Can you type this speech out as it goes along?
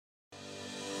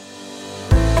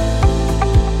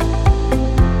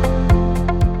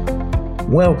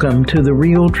Welcome to the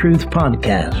Real Truth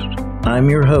Podcast. I'm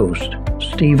your host,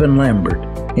 Stephen Lambert.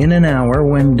 In an hour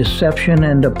when deception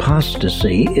and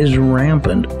apostasy is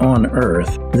rampant on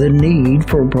earth, the need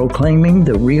for proclaiming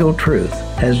the real truth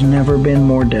has never been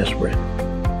more desperate.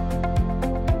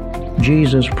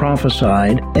 Jesus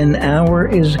prophesied, "An hour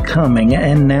is coming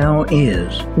and now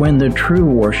is, when the true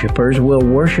worshipers will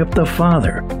worship the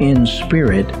Father in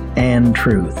spirit and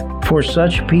truth. For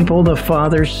such people the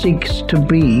Father seeks to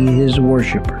be His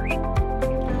worshipers."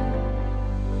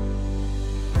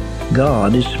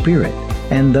 God is spirit,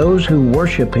 and those who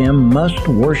worship Him must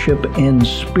worship in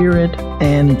spirit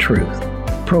and truth.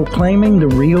 Proclaiming the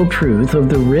real truth of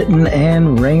the written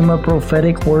and Rhema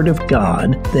prophetic Word of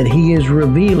God that He is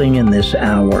revealing in this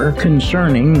hour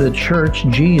concerning the church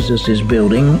Jesus is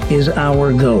building is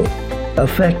our goal.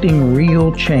 Affecting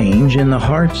real change in the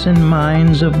hearts and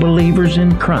minds of believers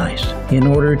in Christ in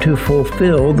order to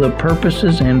fulfill the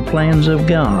purposes and plans of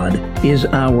God is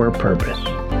our purpose.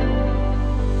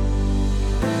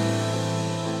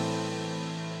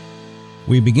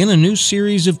 We begin a new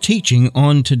series of teaching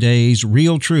on today's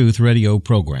Real Truth radio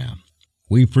program.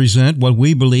 We present what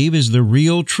we believe is the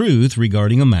real truth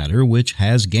regarding a matter which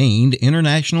has gained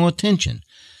international attention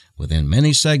within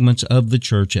many segments of the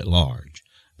church at large,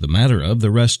 the matter of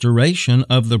the restoration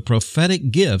of the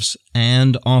prophetic gifts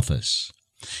and office.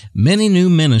 Many new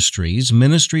ministries,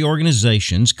 ministry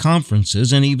organizations,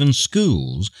 conferences, and even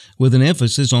schools with an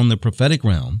emphasis on the prophetic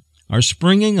realm are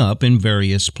springing up in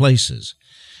various places.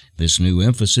 This new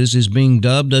emphasis is being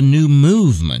dubbed a new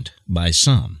movement by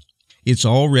some. It's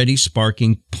already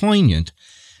sparking poignant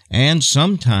and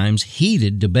sometimes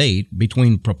heated debate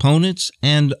between proponents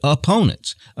and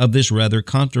opponents of this rather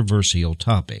controversial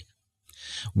topic.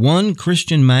 One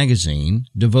Christian magazine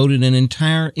devoted an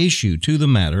entire issue to the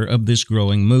matter of this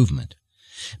growing movement.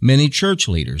 Many church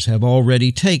leaders have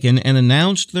already taken and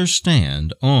announced their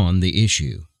stand on the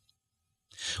issue.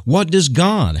 What does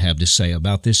God have to say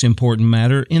about this important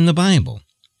matter in the Bible?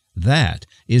 That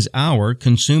is our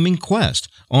consuming quest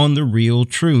on the Real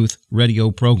Truth radio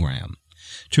program,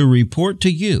 to report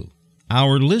to you,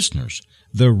 our listeners,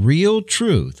 the real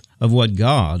truth of what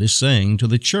God is saying to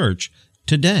the church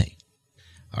today.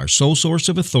 Our sole source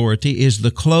of authority is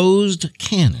the closed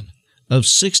canon of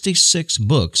 66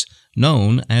 books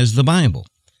known as the Bible,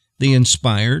 the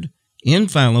inspired,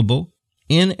 infallible,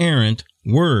 inerrant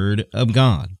Word of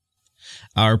God.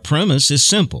 Our premise is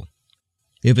simple.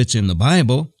 If it's in the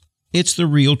Bible, it's the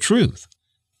real truth.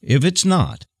 If it's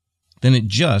not, then it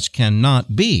just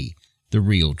cannot be the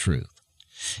real truth.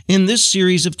 In this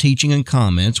series of teaching and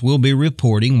comments, we'll be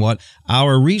reporting what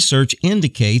our research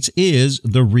indicates is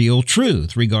the real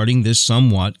truth regarding this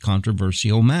somewhat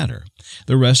controversial matter,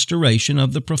 the restoration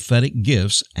of the prophetic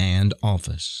gifts and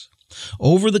office.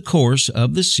 Over the course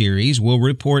of the series, we'll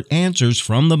report answers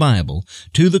from the Bible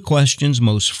to the questions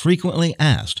most frequently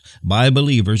asked by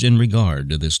believers in regard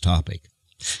to this topic.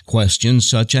 Questions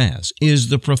such as, is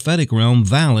the prophetic realm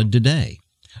valid today?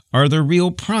 Are there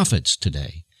real prophets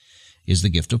today? Is the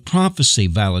gift of prophecy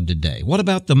valid today? What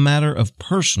about the matter of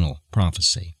personal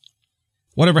prophecy?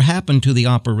 Whatever happened to the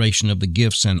operation of the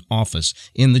gifts and office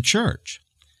in the church?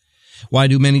 Why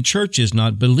do many churches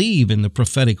not believe in the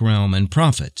prophetic realm and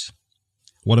prophets?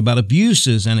 What about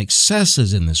abuses and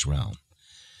excesses in this realm?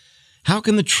 How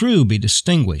can the true be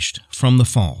distinguished from the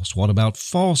false? What about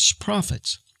false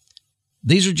prophets?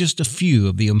 These are just a few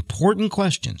of the important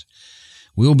questions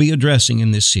we'll be addressing in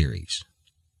this series.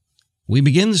 We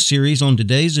begin the series on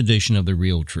today's edition of The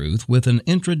Real Truth with an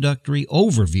introductory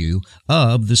overview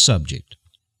of the subject.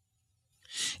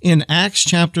 In Acts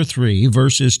chapter 3,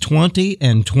 verses 20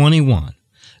 and 21,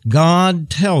 God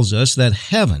tells us that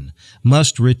heaven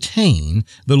must retain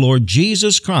the Lord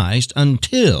Jesus Christ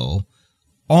until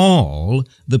all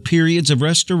the periods of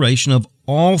restoration of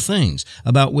all things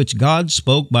about which God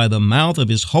spoke by the mouth of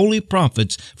His holy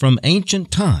prophets from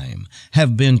ancient time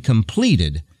have been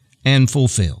completed and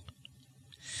fulfilled.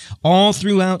 All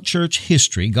throughout church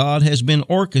history, God has been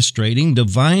orchestrating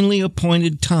divinely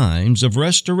appointed times of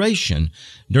restoration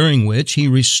during which He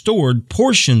restored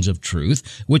portions of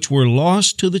truth which were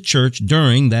lost to the church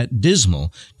during that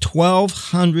dismal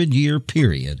 1,200-year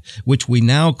period, which we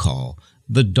now call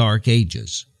the Dark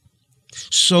Ages.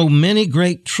 So many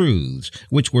great truths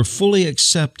which were fully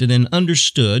accepted and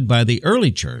understood by the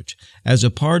early church as a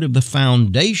part of the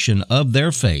foundation of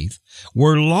their faith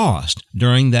were lost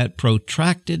during that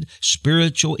protracted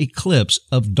spiritual eclipse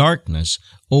of darkness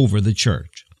over the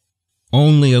church.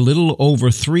 Only a little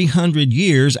over 300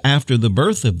 years after the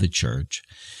birth of the church,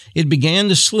 it began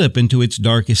to slip into its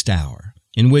darkest hour,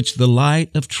 in which the light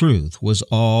of truth was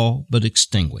all but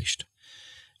extinguished.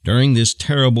 During this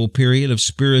terrible period of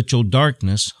spiritual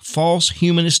darkness, false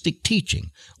humanistic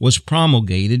teaching was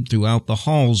promulgated throughout the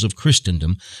halls of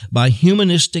Christendom by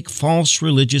humanistic false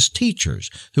religious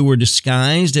teachers who were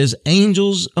disguised as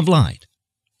angels of light.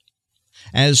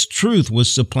 As truth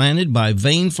was supplanted by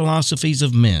vain philosophies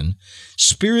of men,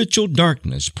 spiritual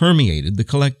darkness permeated the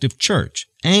collective church,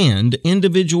 and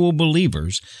individual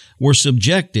believers were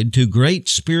subjected to great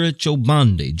spiritual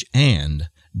bondage and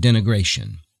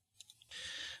denigration.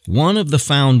 One of the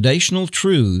foundational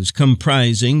truths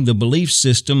comprising the belief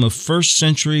system of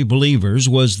first-century believers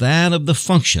was that of the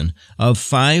function of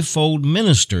fivefold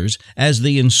ministers as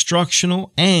the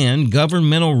instructional and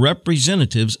governmental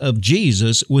representatives of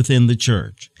Jesus within the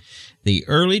church. The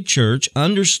early church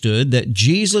understood that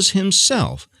Jesus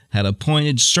himself had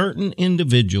appointed certain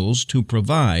individuals to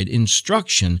provide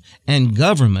instruction and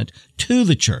government to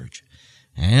the church,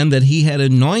 and that he had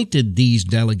anointed these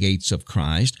delegates of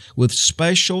Christ with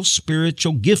special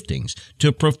spiritual giftings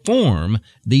to perform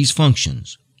these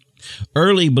functions.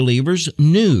 Early believers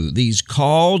knew these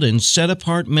called and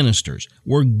set-apart ministers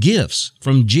were gifts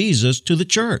from Jesus to the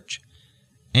church,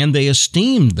 and they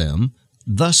esteemed them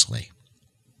thusly.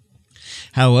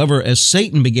 However, as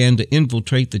Satan began to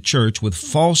infiltrate the church with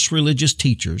false religious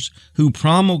teachers who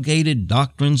promulgated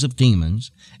doctrines of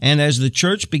demons, and as the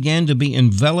church began to be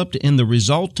enveloped in the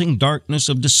resulting darkness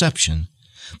of deception,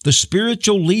 the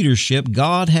spiritual leadership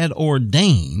God had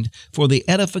ordained for the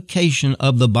edification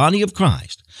of the body of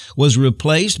Christ was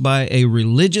replaced by a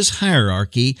religious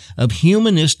hierarchy of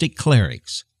humanistic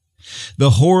clerics.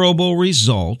 The horrible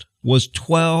result was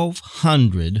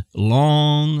 1,200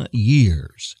 long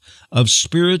years of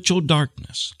spiritual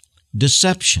darkness,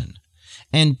 deception,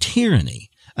 and tyranny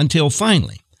until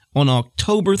finally, on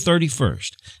October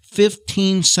 31st,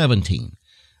 1517,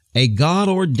 a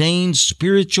God-ordained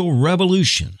spiritual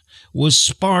revolution was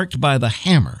sparked by the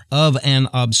hammer of an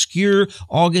obscure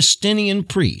Augustinian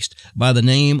priest by the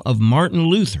name of Martin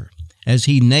Luther, as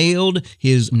he nailed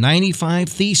his 95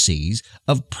 Theses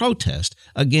of protest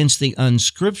against the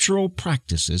unscriptural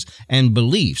practices and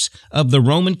beliefs of the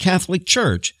Roman Catholic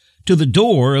Church to the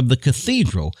door of the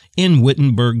cathedral in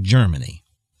Wittenberg, Germany.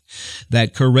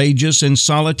 That courageous and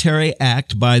solitary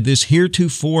act by this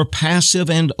heretofore passive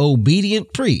and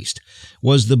obedient priest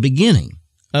was the beginning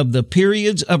of the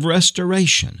periods of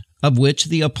restoration of which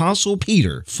the Apostle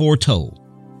Peter foretold.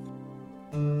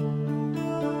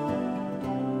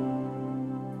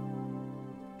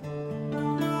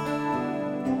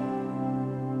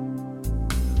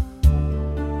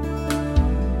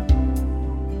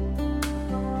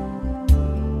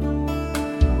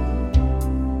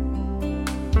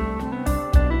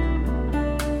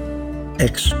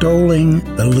 Extolling,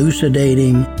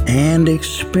 elucidating, and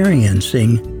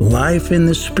experiencing life in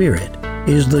the Spirit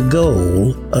is the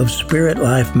goal of Spirit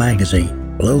Life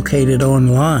Magazine, located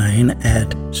online at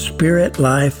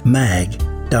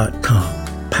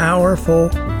spiritlifemag.com. Powerful,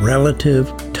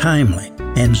 relative, timely,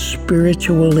 and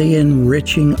spiritually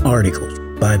enriching articles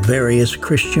by various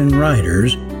Christian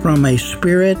writers from a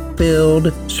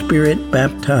Spirit-filled,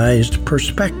 Spirit-baptized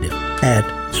perspective at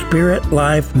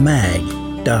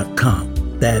spiritlifemag.com.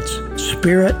 That's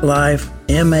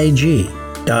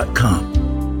spiritlifemag.com.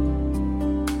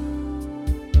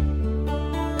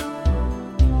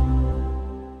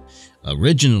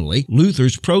 Originally,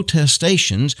 Luther's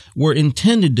protestations were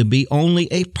intended to be only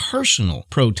a personal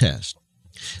protest.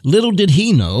 Little did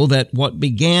he know that what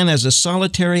began as a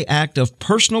solitary act of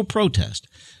personal protest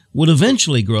would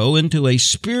eventually grow into a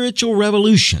spiritual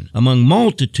revolution among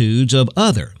multitudes of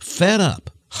other fed-up,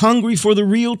 hungry for the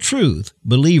real truth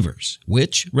believers,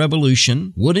 which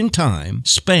revolution would in time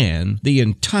span the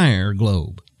entire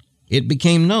globe. It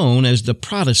became known as the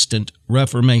Protestant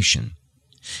Reformation,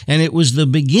 and it was the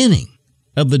beginning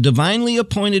of the divinely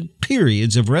appointed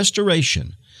periods of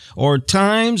restoration, or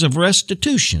times of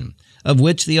restitution, of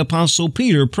which the Apostle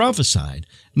Peter prophesied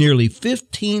nearly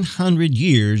 1,500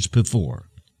 years before.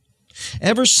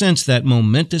 Ever since that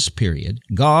momentous period,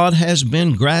 God has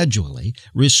been gradually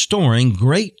restoring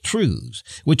great truths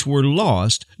which were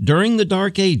lost during the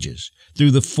Dark Ages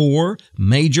through the four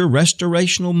major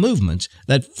restorational movements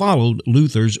that followed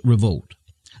Luther's revolt: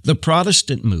 the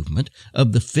Protestant movement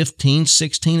of the 1500s,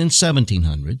 1600s, and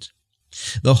 1700s,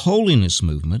 the Holiness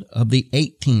movement of the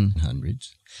 1800s,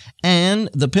 and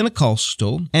the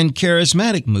Pentecostal and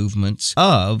Charismatic movements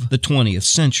of the 20th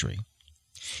century.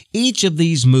 Each of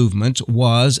these movements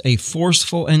was a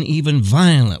forceful and even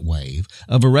violent wave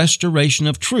of a restoration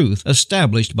of truth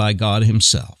established by God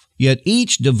Himself. Yet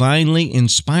each divinely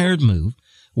inspired move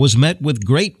was met with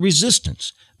great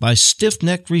resistance by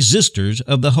stiff-necked resistors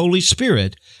of the Holy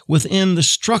Spirit within the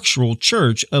structural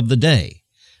church of the day,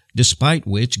 despite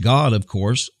which God, of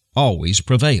course, always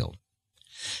prevailed.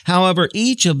 However,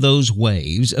 each of those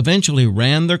waves eventually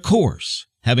ran their course,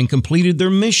 having completed their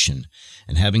mission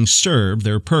and having served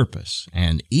their purpose,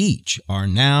 and each are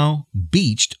now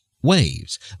beached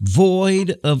waves,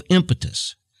 void of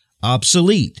impetus,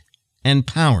 obsolete and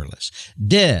powerless,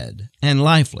 dead and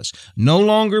lifeless, no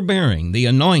longer bearing the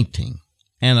anointing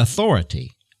and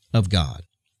authority of God.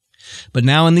 But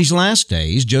now in these last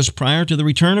days, just prior to the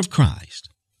return of Christ,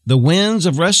 the winds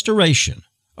of restoration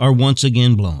are once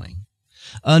again blowing.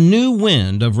 A new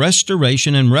wind of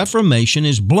restoration and reformation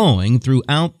is blowing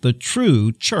throughout the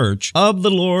true church of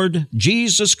the Lord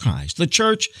Jesus Christ, the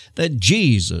church that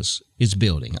Jesus is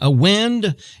building. A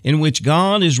wind in which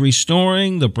God is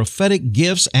restoring the prophetic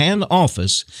gifts and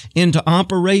office into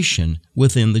operation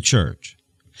within the church.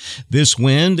 This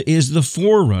wind is the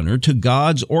forerunner to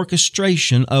God's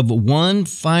orchestration of one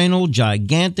final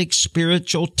gigantic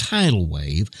spiritual tidal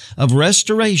wave of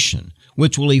restoration,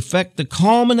 which will effect the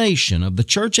culmination of the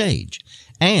church age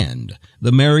and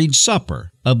the marriage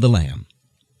supper of the Lamb.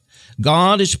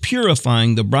 God is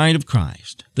purifying the bride of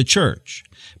Christ, the church,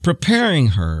 preparing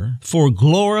her for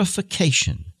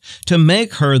glorification, to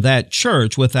make her that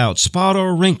church without spot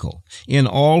or wrinkle in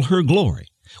all her glory,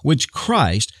 which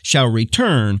Christ shall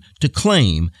return to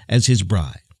claim as his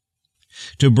bride.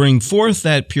 To bring forth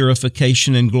that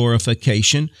purification and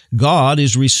glorification, God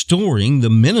is restoring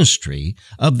the ministry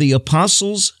of the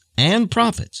apostles and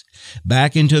prophets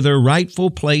back into their rightful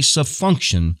place of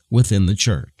function within the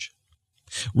church.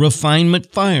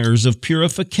 Refinement fires of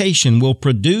purification will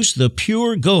produce the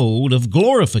pure gold of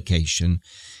glorification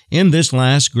in this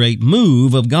last great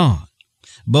move of God,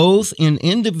 both in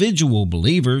individual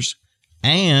believers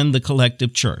and the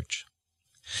collective church.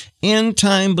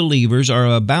 End-time believers are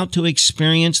about to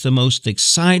experience the most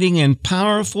exciting and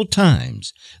powerful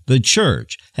times the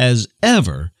church has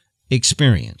ever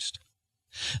experienced.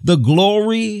 The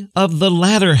glory of the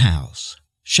latter house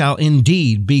shall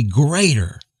indeed be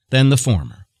greater than the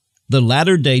former. The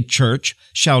latter-day church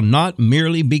shall not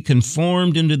merely be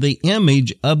conformed into the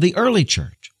image of the early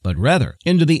church, but rather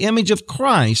into the image of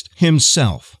Christ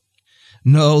himself.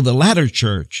 No, the latter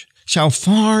church shall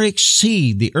far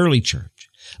exceed the early church,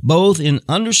 both in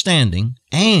understanding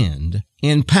and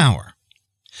in power.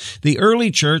 The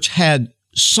early church had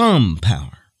some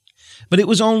power, but it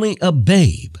was only a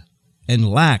babe and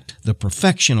lacked the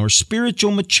perfection or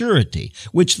spiritual maturity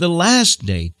which the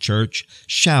last-day church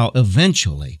shall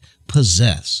eventually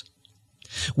possess.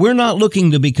 We're not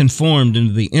looking to be conformed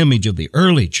into the image of the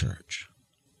early church.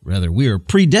 Rather, we are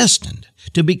predestined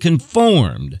to be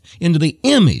conformed into the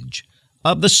image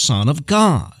of the Son of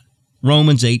God.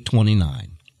 Romans 8:29.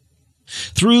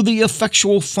 Through the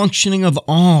effectual functioning of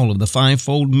all of the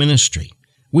fivefold ministry,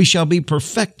 we shall be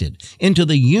perfected into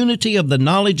the unity of the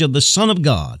knowledge of the Son of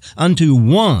God, unto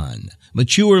one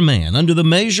mature man, under the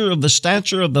measure of the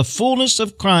stature of the fullness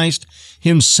of Christ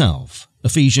himself.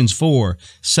 Ephesians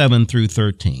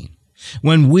 4:7-13.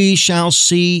 When we shall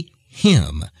see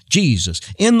him, Jesus,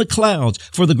 in the clouds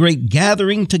for the great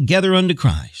gathering together unto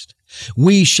Christ,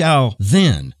 we shall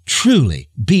then truly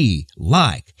be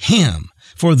like him.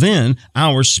 For then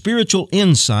our spiritual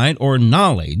insight or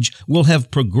knowledge will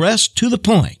have progressed to the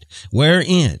point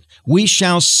wherein we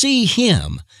shall see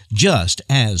him just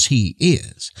as he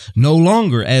is, no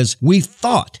longer as we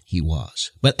thought he was,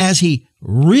 but as he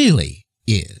really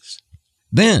is.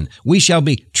 Then we shall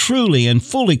be truly and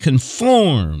fully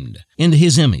conformed into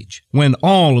his image, when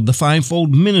all of the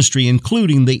fivefold ministry,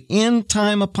 including the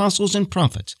end-time apostles and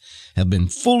prophets, have been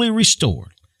fully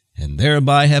restored, and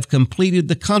thereby have completed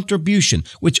the contribution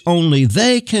which only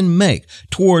they can make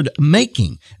toward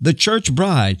making the church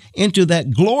bride into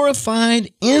that glorified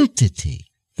entity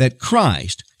that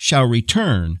Christ shall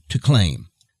return to claim.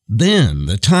 Then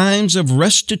the times of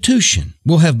restitution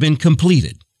will have been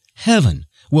completed. Heaven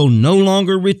will no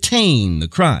longer retain the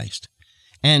Christ,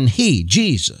 and he,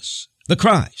 Jesus, the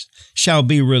Christ, shall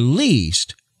be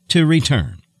released to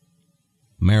return.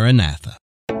 Maranatha.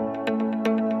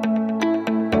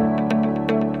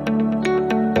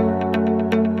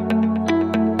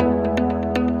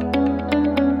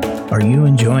 Are you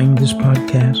enjoying this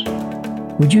podcast?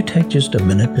 Would you take just a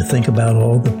minute to think about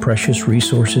all the precious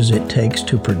resources it takes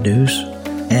to produce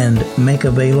and make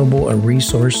available a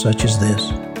resource such as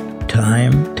this?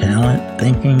 Time, talent,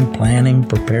 thinking, planning,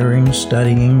 preparing,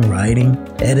 studying, writing,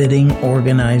 editing,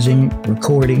 organizing,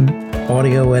 recording,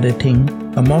 audio editing,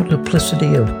 a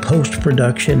multiplicity of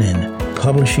post-production and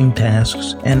publishing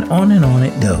tasks, and on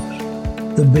it goes.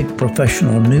 The big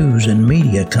professional news and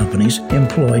media companies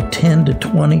employ 10 to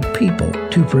 20 people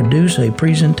to produce a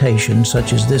presentation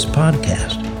such as this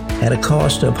podcast at a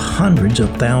cost of hundreds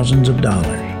of thousands of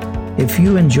dollars. If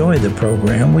you enjoy the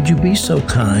program, would you be so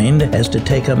kind as to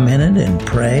take a minute and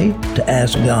pray to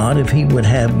ask God if He would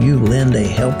have you lend a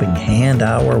helping hand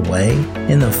our way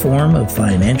in the form of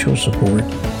financial support?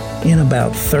 In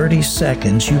about 30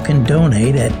 seconds, you can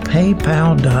donate at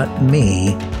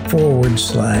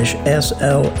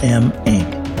paypal.me/SLM Inc.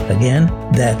 Again,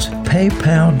 that's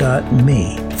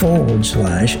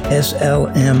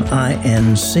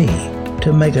paypal.me/SLMINC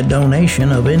to make a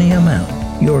donation of any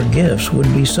amount. Your gifts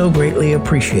would be so greatly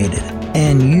appreciated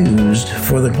and used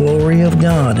for the glory of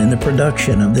God in the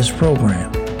production of this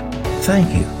program.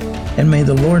 Thank you, and may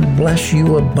the Lord bless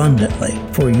you abundantly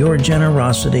for your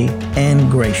generosity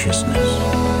and graciousness.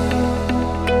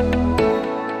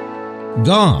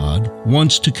 God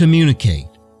wants to communicate.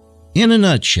 In a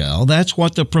nutshell, that's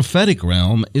what the prophetic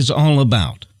realm is all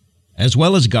about, as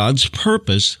well as God's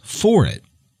purpose for it.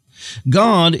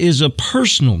 God is a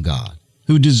personal God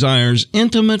who desires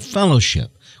intimate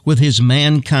fellowship with His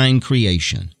mankind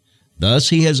creation. Thus,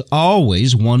 He has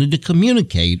always wanted to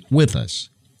communicate with us.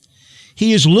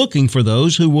 He is looking for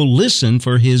those who will listen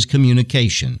for His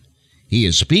communication. He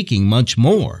is speaking much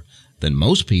more than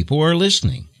most people are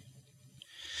listening.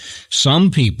 Some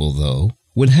people, though,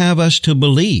 would have us to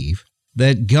believe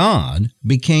that God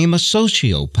became a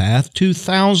sociopath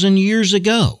 2,000 years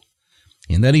ago,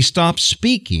 and that He stopped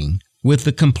speaking with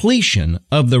the completion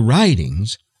of the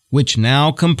writings which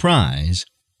now comprise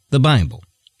the Bible.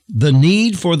 The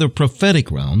need for the prophetic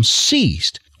realm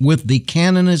ceased with the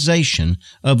canonization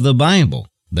of the Bible,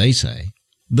 they say.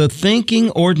 The thinking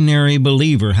ordinary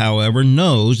believer, however,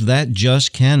 knows that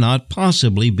just cannot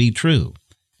possibly be true,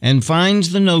 and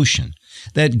finds the notion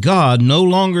that God no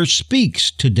longer speaks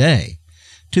today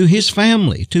to His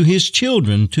family, to His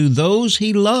children, to those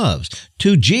He loves,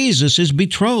 to Jesus'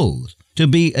 betrothed, to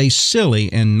be a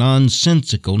silly and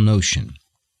nonsensical notion.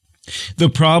 The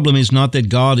problem is not that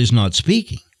God is not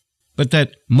speaking, but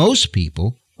that most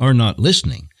people are not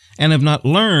listening and have not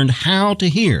learned how to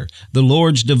hear the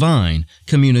Lord's divine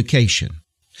communication.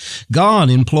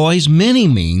 God employs many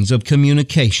means of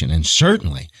communication and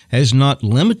certainly has not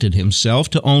limited Himself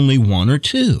to only one or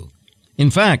two. In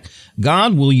fact,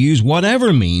 God will use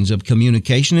whatever means of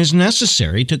communication is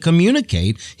necessary to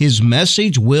communicate His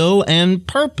message, will, and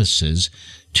purposes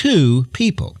to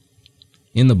people.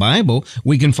 In the Bible,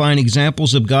 we can find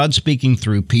examples of God speaking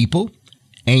through people,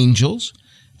 angels,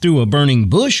 through a burning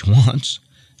bush once,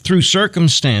 through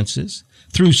circumstances,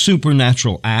 through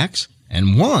supernatural acts,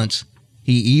 and once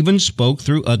He even spoke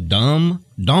through a dumb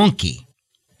donkey.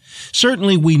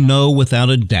 Certainly we know without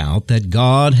a doubt that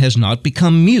God has not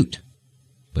become mute,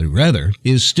 but rather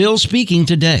is still speaking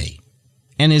today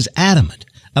and is adamant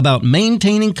about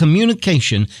maintaining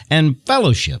communication and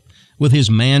fellowship with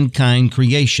His mankind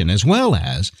creation, as well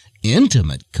as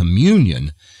intimate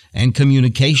communion and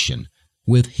communication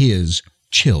with His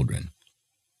children.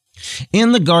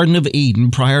 In the Garden of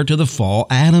Eden, prior to the fall,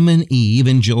 Adam and Eve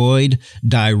enjoyed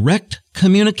direct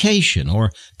communication or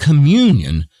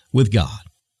communion with God.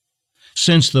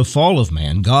 Since the fall of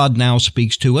man, God now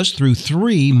speaks to us through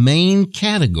three main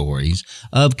categories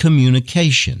of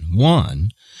communication. One,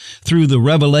 through the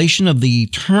revelation of the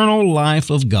eternal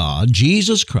life of God,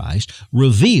 Jesus Christ,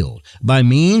 revealed by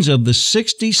means of the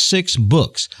 66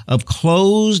 books of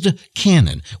closed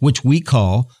canon, which we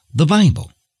call the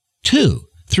Bible. Two,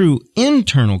 through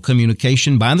internal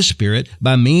communication by the Spirit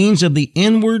by means of the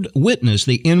inward witness,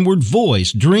 the inward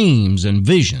voice, dreams, and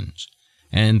visions.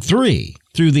 And three,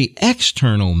 through the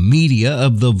external media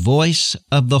of the voice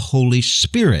of the Holy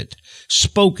Spirit,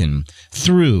 spoken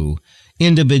through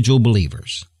individual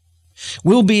believers.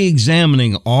 We'll be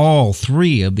examining all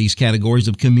three of these categories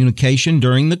of communication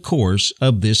during the course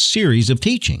of this series of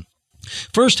teaching.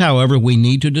 First, however, we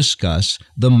need to discuss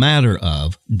the matter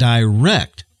of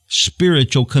direct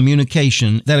spiritual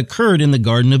communication that occurred in the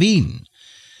Garden of Eden.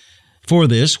 For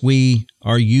this, we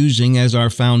are using as our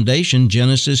foundation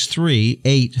Genesis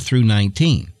 3:8 through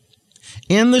 19.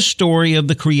 In the story of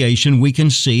the creation, we can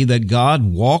see that God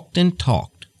walked and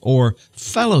talked, or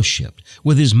fellowshipped,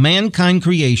 with His mankind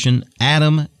creation,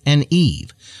 Adam and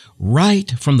Eve,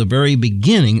 right from the very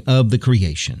beginning of the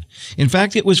creation. In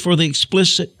fact, it was for the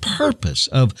explicit purpose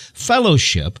of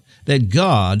fellowship that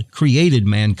God created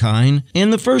mankind in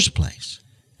the first place.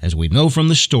 As we know from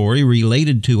the story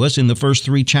related to us in the first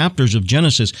 3 chapters of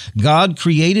Genesis, God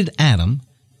created Adam,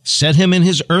 set him in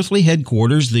his earthly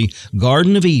headquarters, the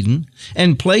Garden of Eden,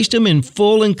 and placed him in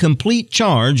full and complete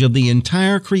charge of the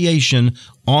entire creation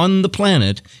on the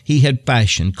planet he had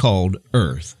fashioned called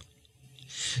Earth.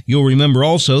 You'll remember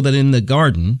also that in the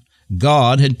garden,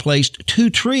 God had placed 2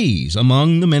 trees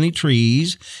among the many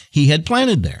trees he had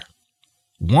planted there.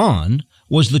 One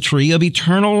was the tree of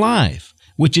eternal life,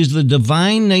 which is the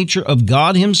divine nature of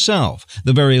God himself,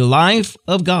 the very life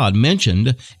of God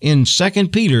mentioned in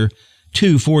 2 Peter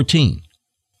 2:14.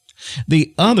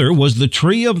 The other was the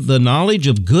tree of the knowledge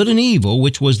of good and evil,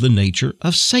 which was the nature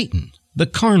of Satan, the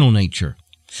carnal nature.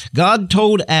 God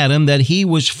told Adam that he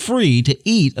was free to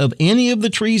eat of any of the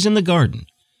trees in the garden,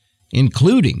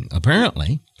 including,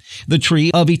 apparently, the tree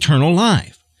of eternal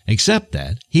life, except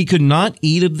that he could not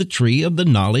eat of the tree of the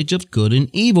knowledge of good and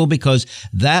evil, because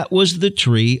that was the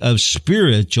tree of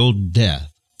spiritual death.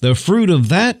 The fruit of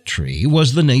that tree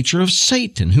was the nature of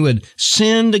Satan, who had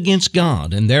sinned against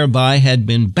God and thereby had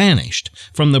been banished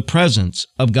from the presence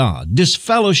of God,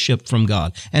 disfellowshipped from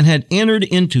God, and had entered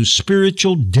into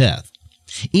spiritual death.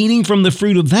 Eating from the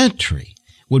fruit of that tree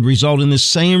would result in the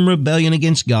same rebellion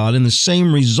against God and the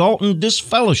same resultant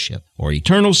disfellowship or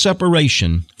eternal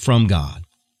separation from God.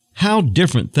 How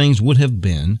different things would have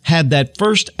been had that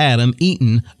first Adam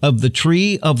eaten of the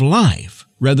tree of life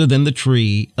rather than the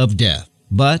tree of death.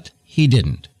 But he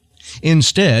didn't.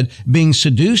 Instead, being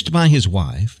seduced by his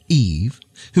wife, Eve,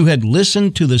 who had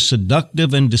listened to the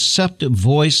seductive and deceptive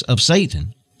voice of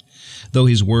Satan, though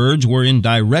his words were in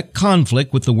direct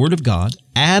conflict with the Word of God,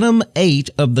 Adam ate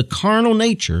of the carnal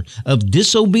nature of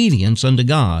disobedience unto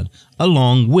God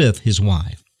along with his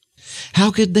wife.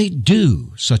 How could they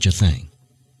do such a thing?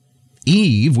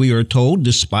 Eve, we are told,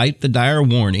 despite the dire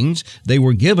warnings they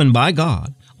were given by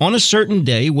God, on a certain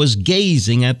day was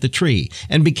gazing at the tree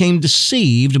and became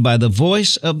deceived by the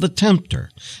voice of the tempter,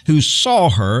 who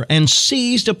saw her and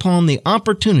seized upon the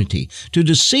opportunity to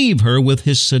deceive her with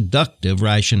his seductive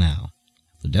rationale.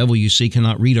 The devil, you see,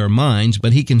 cannot read our minds,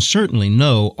 but he can certainly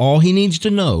know all he needs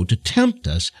to know to tempt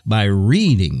us by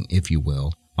reading, if you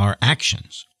will, our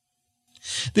actions.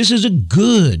 This is a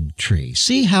good tree.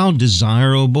 See how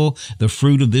desirable the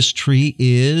fruit of this tree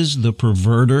is, the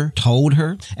perverter told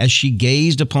her as she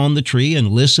gazed upon the tree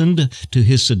and listened to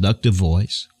his seductive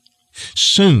voice.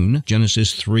 Soon,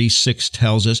 Genesis 3:6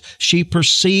 tells us, she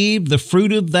perceived the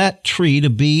fruit of that tree to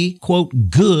be, quote,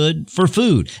 good for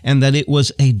food, and that it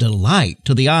was a delight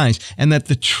to the eyes, and that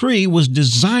the tree was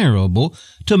desirable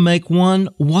to make one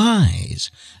wise.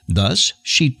 Thus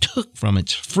she took from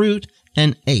its fruit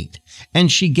and ate,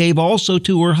 and she gave also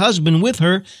to her husband with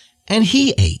her, and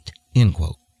he ate, end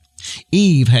quote.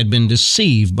 Eve had been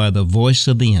deceived by the voice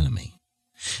of the enemy.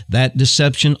 That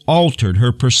deception altered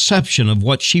her perception of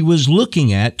what she was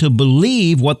looking at to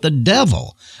believe what the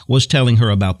devil was telling her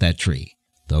about that tree,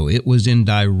 though it was in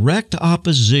direct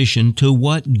opposition to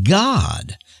what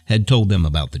God had told them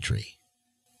about the tree.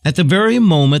 At the very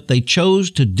moment they chose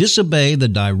to disobey the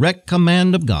direct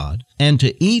command of God and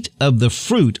to eat of the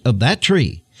fruit of that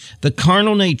tree, the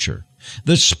carnal nature,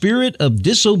 the spirit of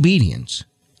disobedience,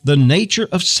 the nature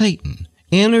of Satan,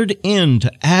 entered into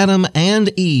Adam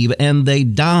and Eve, and they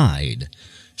died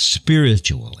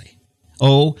spiritually.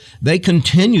 Oh, they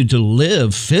continued to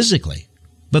live physically,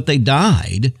 but they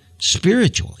died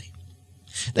spiritually.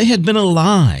 They had been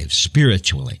alive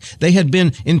spiritually. They had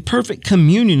been in perfect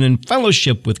communion and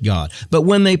fellowship with God. But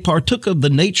when they partook of the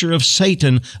nature of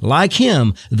Satan, like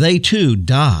him, they too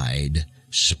died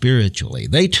spiritually.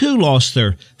 They too lost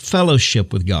their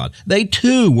fellowship with God. They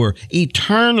too were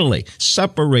eternally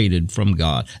separated from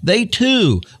God. They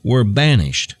too were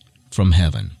banished from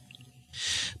heaven.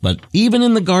 But even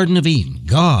in the Garden of Eden,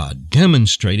 God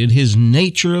demonstrated his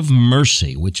nature of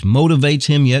mercy, which motivates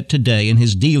him yet today in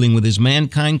his dealing with his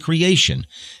mankind creation,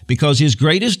 because his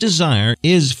greatest desire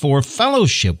is for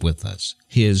fellowship with us,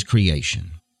 his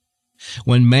creation.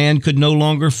 When man could no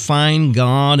longer find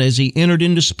God as he entered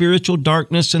into spiritual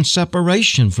darkness and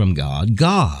separation from God,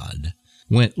 God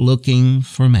went looking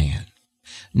for man.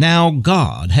 Now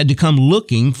God had to come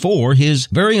looking for his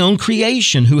very own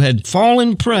creation, who had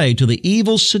fallen prey to the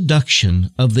evil seduction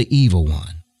of the evil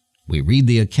one. We read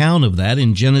the account of that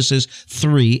in Genesis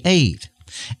 3:8.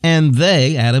 And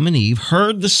they, Adam and Eve,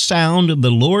 heard the sound of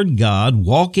the Lord God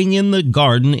walking in the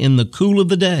garden in the cool of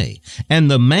the day.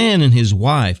 And the man and his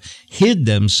wife hid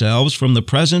themselves from the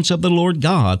presence of the Lord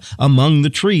God among the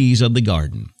trees of the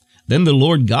garden. Then the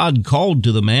Lord God called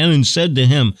to the man and said to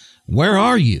him, "Where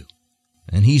are you?"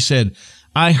 And he said,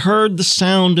 "I heard the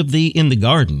sound of thee in the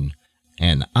garden,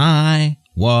 and I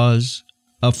was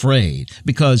afraid,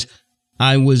 because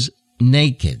I was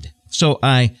naked. So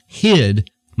I hid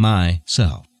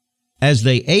myself." As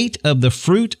they ate of the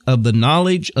fruit of the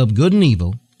knowledge of good and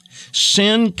evil,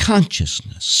 Sin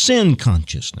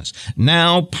consciousness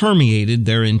now permeated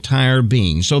their entire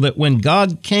being, so that when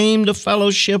God came to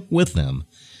fellowship with them,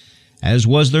 as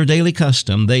was their daily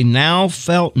custom, they now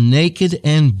felt naked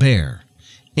and bare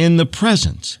in the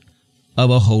presence of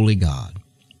a holy God.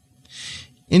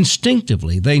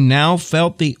 Instinctively, they now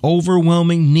felt the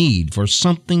overwhelming need for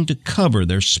something to cover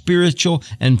their spiritual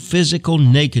and physical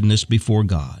nakedness before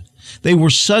God. They were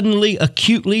suddenly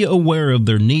acutely aware of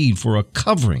their need for a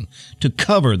covering to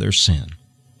cover their sin.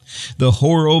 The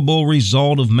horrible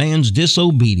result of man's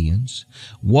disobedience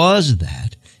was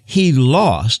that he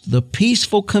lost the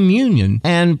peaceful communion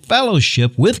and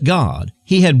fellowship with God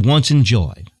he had once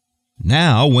enjoyed.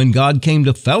 Now, when God came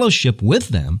to fellowship with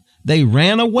them, they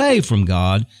ran away from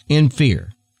God in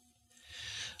fear.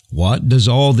 What does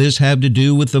all this have to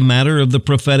do with the matter of the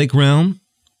prophetic realm?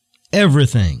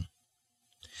 Everything.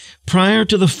 Prior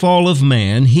to the fall of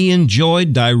man, he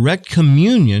enjoyed direct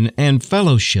communion and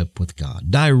fellowship with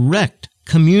God. Direct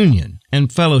communion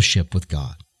and fellowship with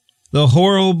God. The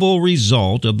horrible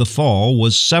result of the fall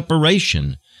was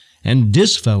separation and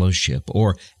disfellowship,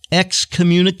 or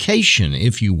excommunication,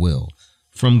 if you will,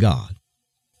 from God.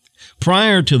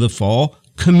 Prior to the fall,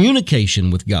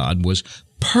 communication with God was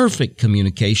perfect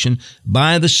communication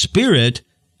by the Spirit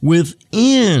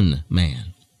within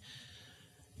man.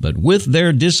 But with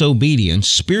their disobedience,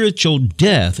 spiritual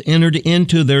death entered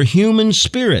into their human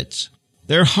spirits.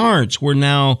 Their hearts were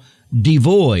now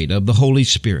devoid of the Holy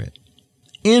Spirit.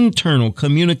 Internal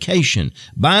communication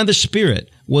by the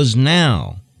Spirit was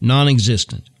now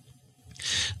non-existent.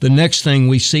 The next thing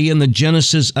we see in the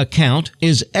Genesis account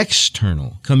is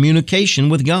external communication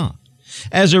with God.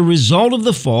 As a result of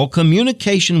the fall,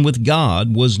 communication with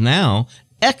God was now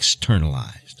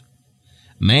externalized.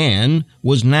 Man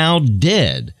was now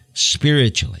dead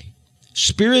spiritually.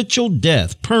 Spiritual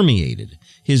death permeated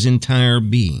his entire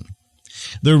being.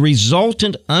 The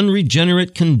resultant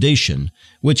unregenerate condition,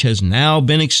 which has now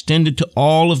been extended to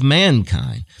all of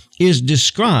mankind, is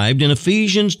described in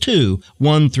Ephesians 2,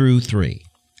 1 through 3.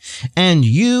 And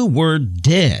you were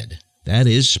dead, that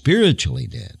is, spiritually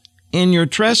dead, in your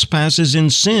trespasses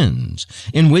and sins,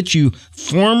 in which you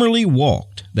formerly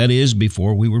walked, that is,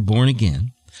 before we were born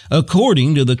again,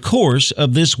 according to the course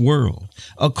of this world,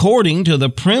 according to the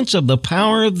prince of the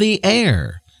power of the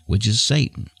air, which is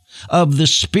Satan, of the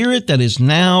spirit that is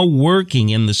now working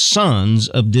in the sons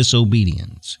of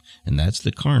disobedience. And that's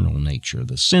the carnal nature,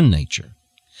 the sin nature.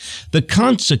 The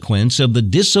consequence of the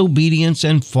disobedience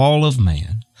and fall of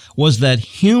man was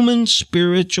that human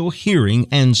spiritual hearing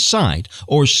and sight,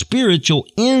 or spiritual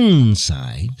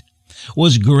insight,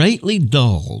 was greatly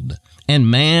dulled, and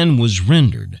man was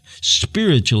rendered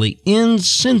spiritually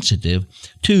insensitive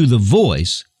to the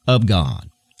voice of God.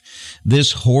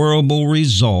 This horrible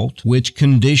result, which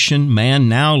condition man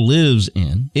now lives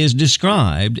in, is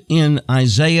described in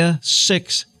Isaiah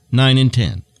 6, 9 and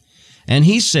 10. And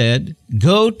he said,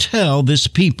 "Go tell this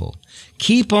people,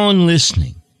 keep on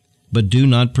listening, but do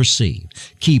not perceive.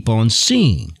 Keep on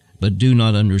seeing, but do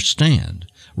not understand.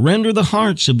 Render the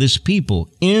hearts of this people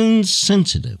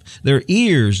insensitive, their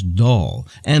ears dull,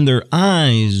 and their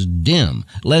eyes dim,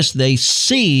 lest they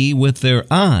see with their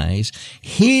eyes,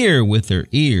 hear with their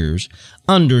ears,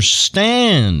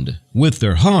 understand with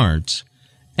their hearts,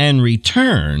 and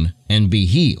return and be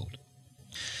healed."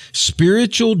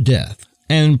 Spiritual death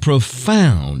and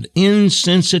profound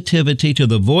insensitivity to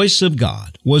the voice of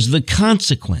God was the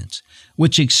consequence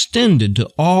which extended to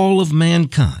all of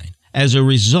mankind as a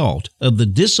result of the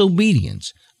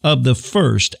disobedience of the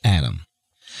first Adam.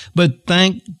 But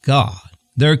thank God,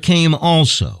 there came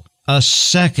also a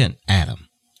second Adam.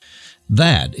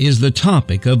 That is the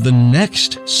topic of the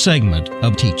next segment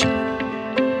of teaching.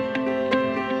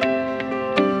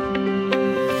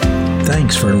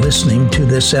 Thanks for listening to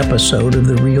this episode of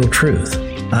The Real Truth.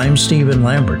 I'm Stephen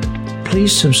Lambert.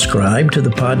 Please subscribe to the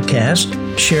podcast,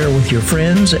 share with your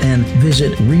friends, and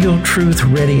visit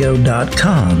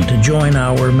realtruthradio.com to join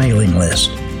our mailing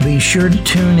list. Be sure to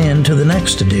tune in to the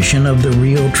next edition of The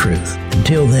Real Truth.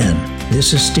 Until then,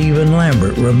 this is Stephen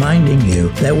Lambert reminding you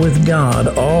that with God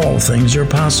all things are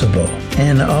possible,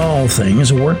 and all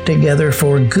things work together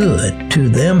for good to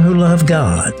them who love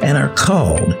God and are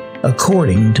called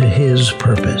according to His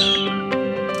purpose.